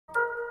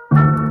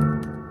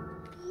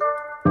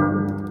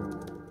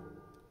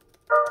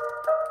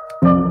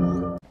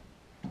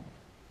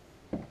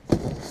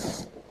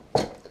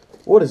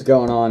What is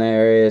going on,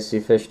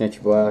 ASC Fishing? It's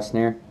your boy Austin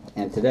here,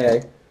 and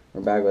today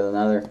we're back with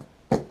another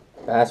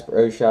Bass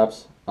Pro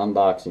Shops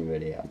unboxing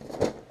video.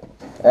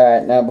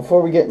 Alright, now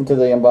before we get into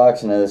the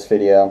unboxing of this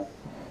video,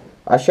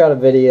 I shot a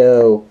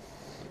video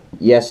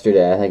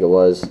yesterday, I think it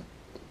was,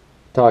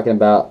 talking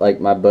about like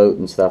my boat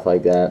and stuff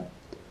like that,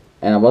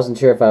 and I wasn't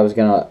sure if I was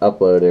going to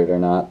upload it or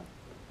not,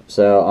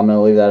 so I'm going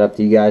to leave that up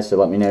to you guys, so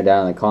let me know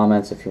down in the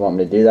comments if you want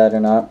me to do that or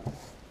not.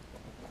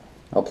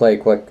 I'll play a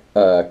quick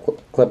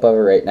clip of it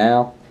right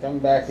now. Coming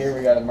back here,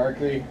 we got a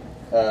Mercury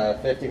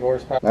 50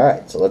 horsepower.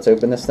 Alright, so let's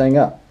open this thing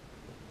up.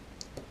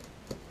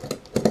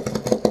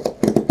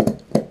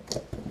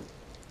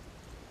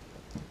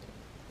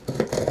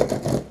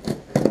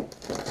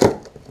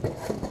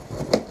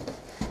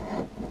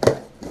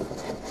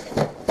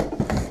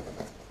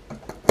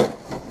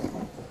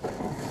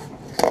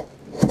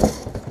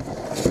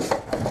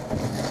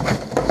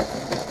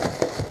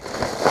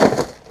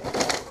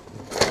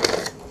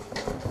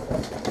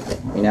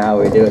 You know how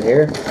we do it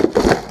here.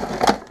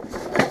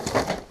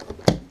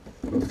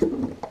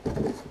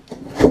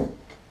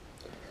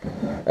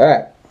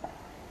 Alright.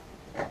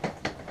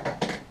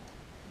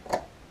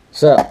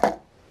 So,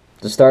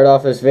 to start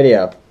off this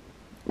video,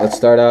 let's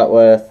start out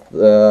with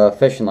the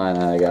fishing line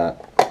that I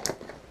got.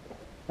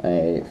 I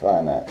need to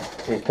find that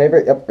piece of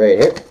paper. Yep, right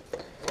here.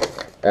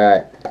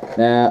 Alright.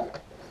 Now,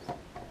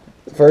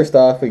 first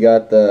off, we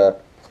got the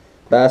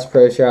Bass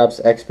Pro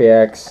Shops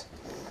XPX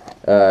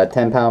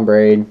 10-pound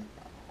braid.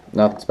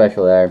 Nothing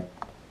special there.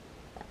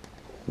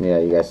 Yeah,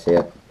 you guys see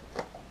it.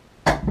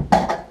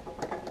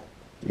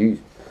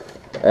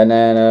 And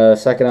then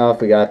second off,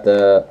 we got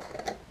some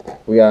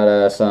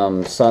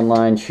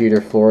Sunline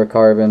Shooter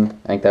fluorocarbon.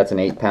 I think that's an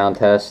 8-pound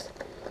test.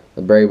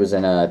 The braid was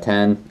in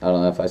 10. I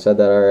don't know if I said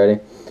that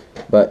already,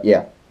 but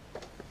yeah,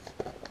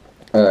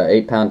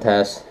 8-pound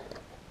test.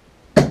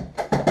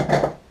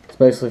 It's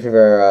mostly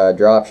for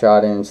drop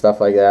shotting and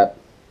stuff like that,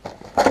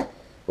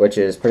 which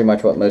is pretty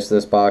much what most of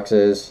this box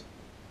is.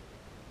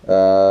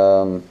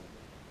 Don't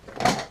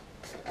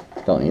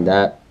need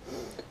that.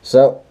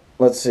 So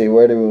let's see,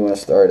 where do we want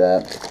to start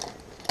at?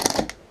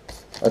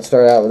 Let's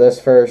start out with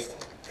this first.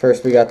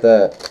 First, we got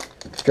the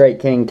Strike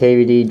King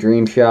KVD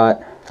Dream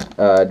Shot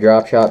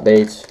drop shot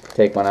baits.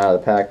 Take one out of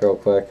the pack real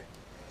quick.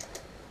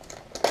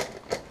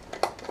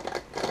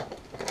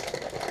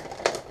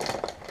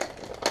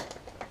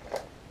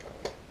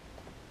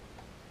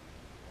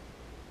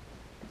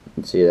 You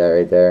can see that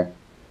right there.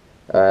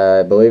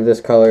 I believe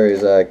this color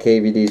is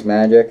KVD's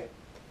Magic.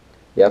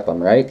 Yep,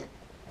 I'm right.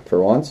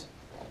 For once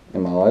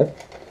in my life.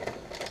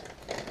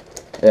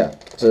 Yeah,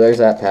 so there's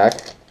that pack.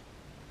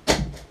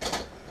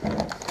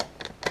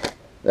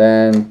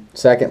 Then,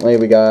 secondly,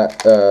 we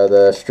got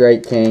the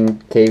Strike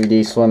King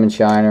KVD Swim and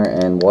Shiner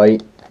in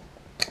white.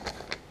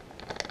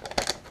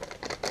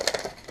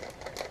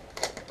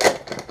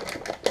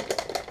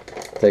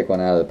 Take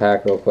one out of the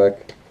pack real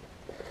quick.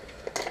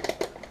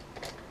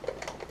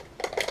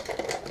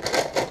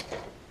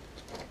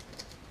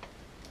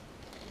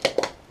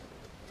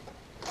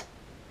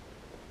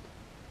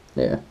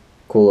 Yeah,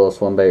 cool little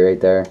swim bait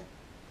right there.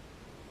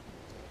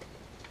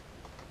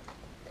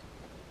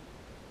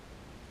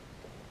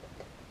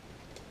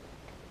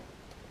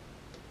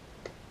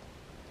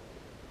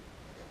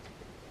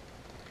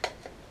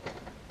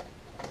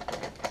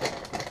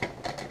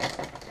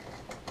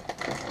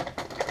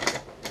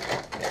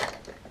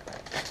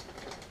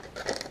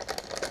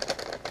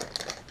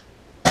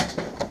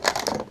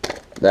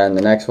 Then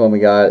the next one we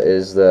got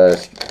is the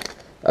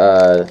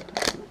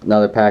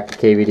another pack of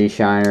KVD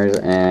Shiners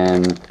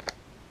and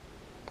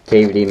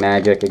KVD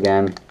Magic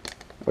again,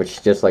 which is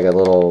just like a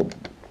little,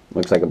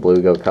 looks like a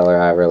bluegill color.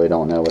 I really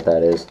don't know what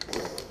that is.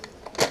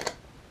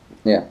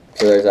 Yeah,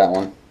 so there's that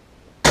one.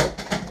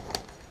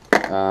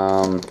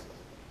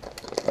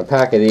 A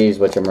pack of these,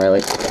 which I'm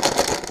really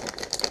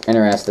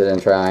interested in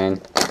trying.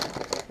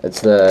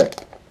 It's the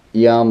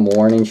Yum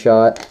Warning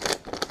Shot.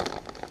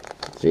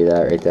 See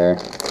that right there?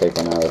 Take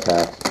one out of the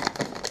pack.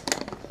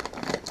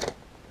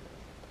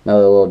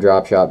 Another little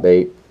drop shot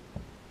bait.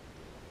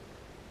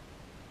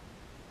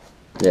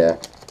 Yeah,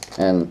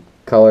 and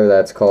color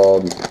that's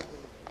called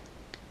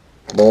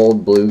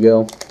Bold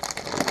Bluegill.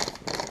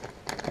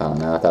 I don't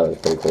know, I thought it was a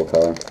pretty cool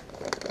color.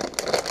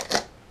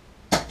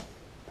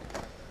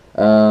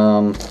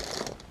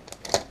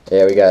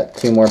 Yeah, we got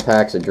 2 more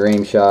packs of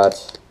Dream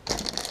Shots.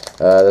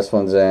 This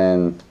one's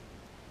in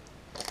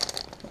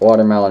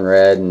watermelon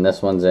red, and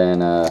this one's in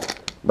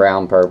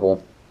brown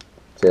purple.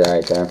 See that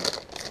right there.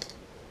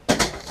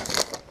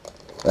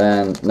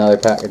 Then another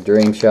pack of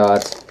Dream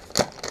Shots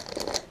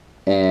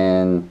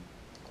and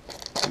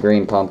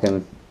green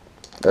pumpkin,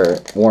 or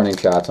Warning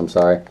Shots, I'm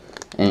sorry,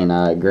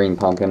 and green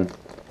pumpkin.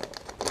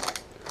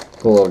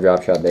 Cool little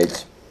drop shot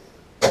baits.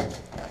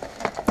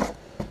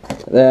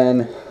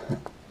 Then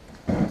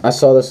I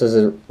saw this as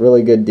a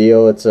really good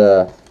deal. It's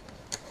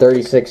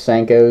 36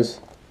 Senkos,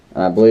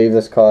 and I believe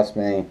this cost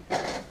me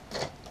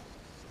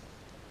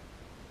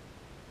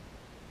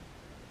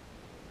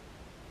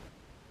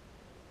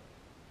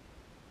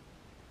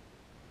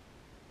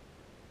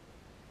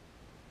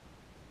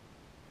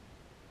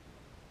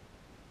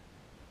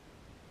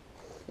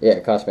Yeah,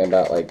 it cost me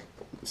about like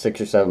 $6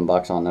 or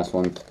 $7 on this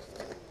one.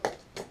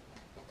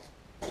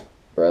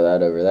 Throw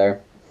that over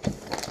there.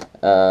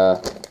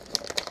 A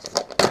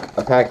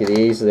pack of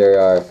these. There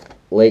are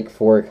Lake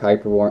Fork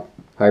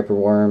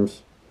Hyperworms.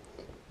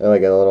 They're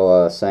like a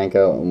little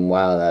Senko, and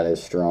wow, that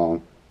is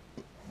strong.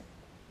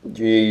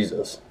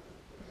 Jesus.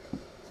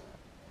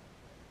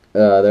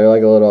 They're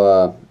like a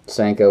little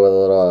Senko with a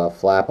little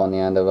flap on the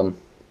end of them.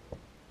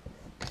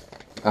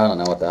 I don't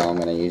know what the hell I'm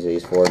going to use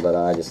these for, but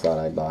I just thought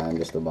I'd buy them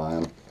just to buy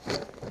them.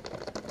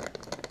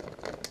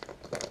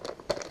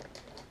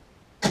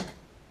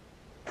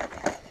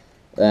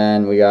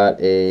 Then we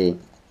got a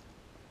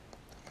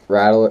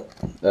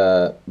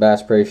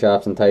Bass Pro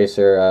Shops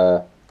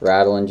Enticer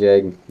rattling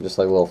jig, just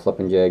like a little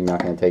flipping jig.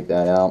 Not going to take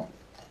that out.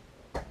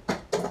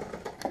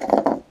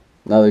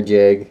 Another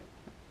jig,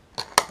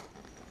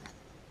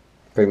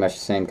 pretty much the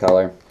same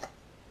color.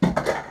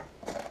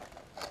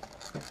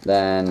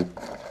 Then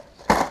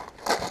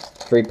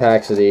 3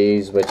 packs of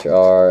these, which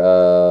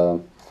are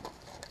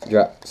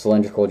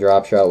cylindrical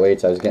drop shot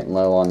weights. I was getting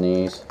low on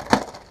these.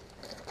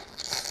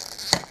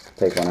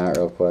 Take one out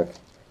real quick.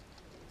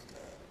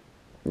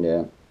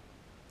 Yeah.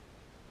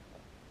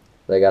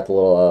 They got the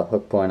little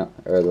hook point,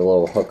 or the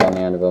little hook on the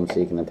end of them, so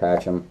you can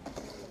attach them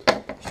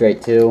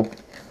straight to.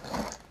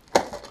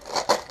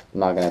 I'm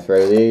not going to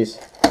throw these,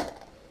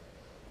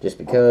 just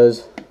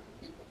because.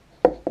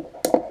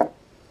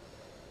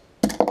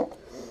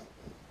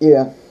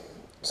 Yeah.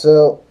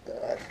 So,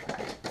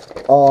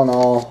 all in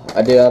all,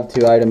 I do have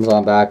 2 items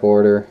on back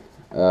order.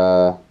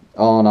 All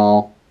in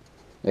all,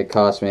 it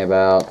cost me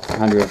about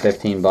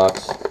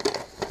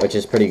 $115, which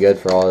is pretty good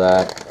for all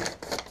that.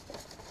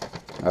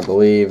 I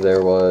believe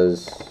there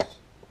was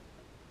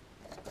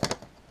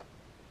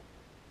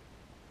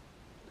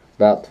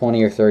about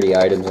 20 or 30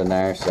 items in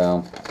there,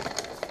 so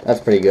that's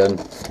pretty good.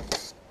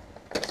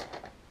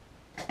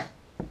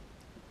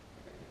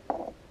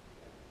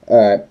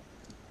 Alright,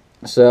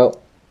 so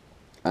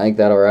I think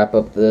that'll wrap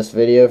up this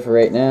video for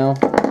right now.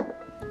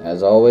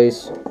 As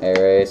always,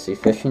 ARASC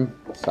Fishing,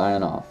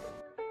 signing off.